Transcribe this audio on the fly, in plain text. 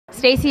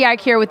Stacy Ike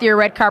here with your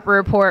Red Carpet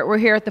Report. We're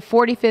here at the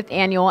 45th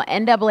Annual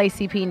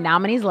NAACP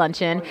Nominees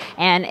Luncheon,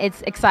 and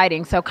it's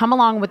exciting. So come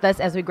along with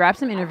us as we grab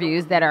some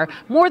interviews that are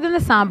more than the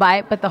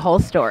soundbite, but the whole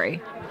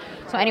story.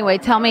 So anyway,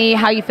 tell me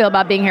how you feel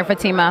about being here,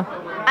 Fatima.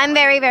 I'm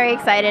very, very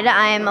excited.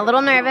 I'm a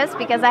little nervous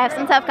because I have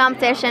some tough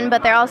competition,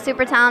 but they're all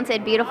super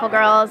talented, beautiful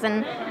girls,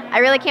 and I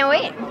really can't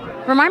wait.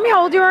 Remind me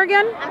how old you are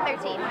again? I'm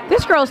 13.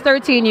 This girl's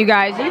 13, you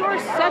guys. You are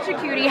such a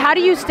cutie. How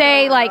do you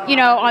stay, like, you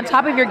know, on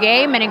top of your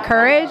game and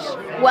encouraged?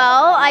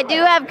 Well, I do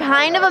have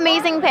kind of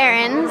amazing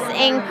parents,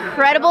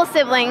 incredible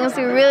siblings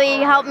who really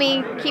help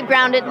me keep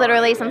grounded,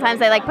 literally. Sometimes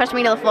they, like, push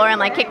me to the floor and,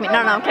 like, kick me. No,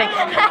 I'm kidding.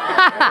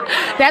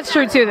 That's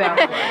true, too, though.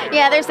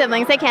 Yeah, they're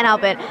siblings. They can't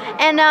help it.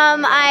 And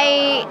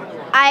I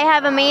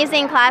have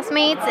amazing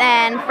classmates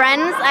and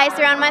friends. I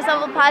surround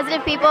myself with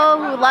positive people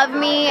who love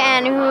me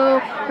and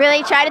who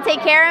really try to take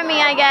care of me,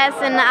 I guess,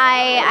 and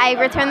I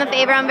return the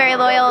favor. I'm very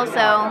loyal,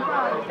 so.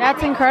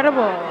 That's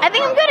incredible. I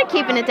think I'm good at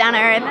keeping it down to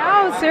earth.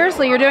 No,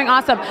 seriously, you're doing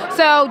awesome.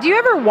 So do you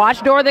ever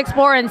watch Dora the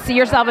Explorer and see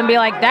yourself and be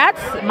like,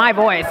 that's my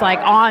voice, like,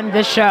 on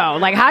this show?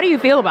 Like, how do you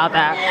feel about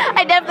that?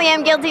 I definitely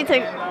am guilty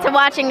to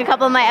watching a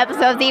couple of my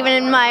episodes, even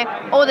in my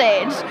old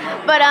age.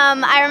 But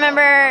I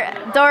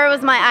remember Dora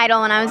was my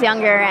idol when I was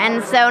younger,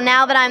 and so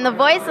now that I'm the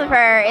voice of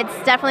her, it's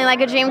definitely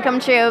like a dream come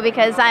true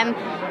because I'm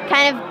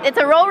it's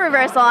a role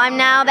reversal. I'm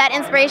now that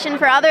inspiration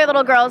for other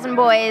little girls and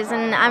boys,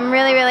 and I'm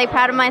really, really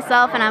proud of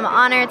myself, and I'm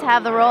honored to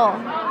have the role.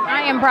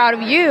 I am proud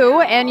of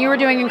you, and you were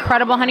doing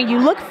incredible, honey. You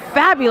look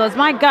fabulous.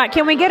 My God,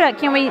 can we,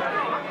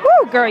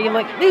 woo, girl, you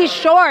look, these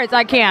shorts,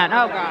 I can't.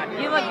 Oh, God,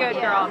 you look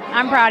good, girl.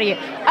 I'm proud of you.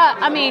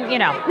 I mean, you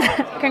know,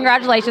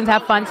 congratulations.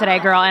 Have fun today,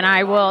 girl, and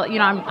I will, you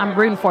know, I'm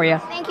rooting for you.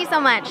 Thank you so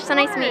much. So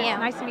nice to meet you.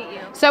 Nice to meet you.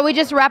 So we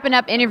just wrapping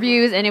up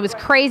interviews, and it was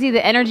crazy.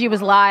 The energy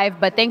was live,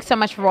 but thanks so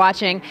much for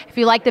watching. If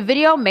you liked the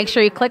video, make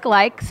sure you click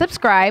like,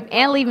 subscribe,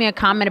 and leave me a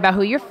comment about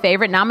who your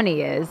favorite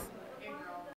nominee is.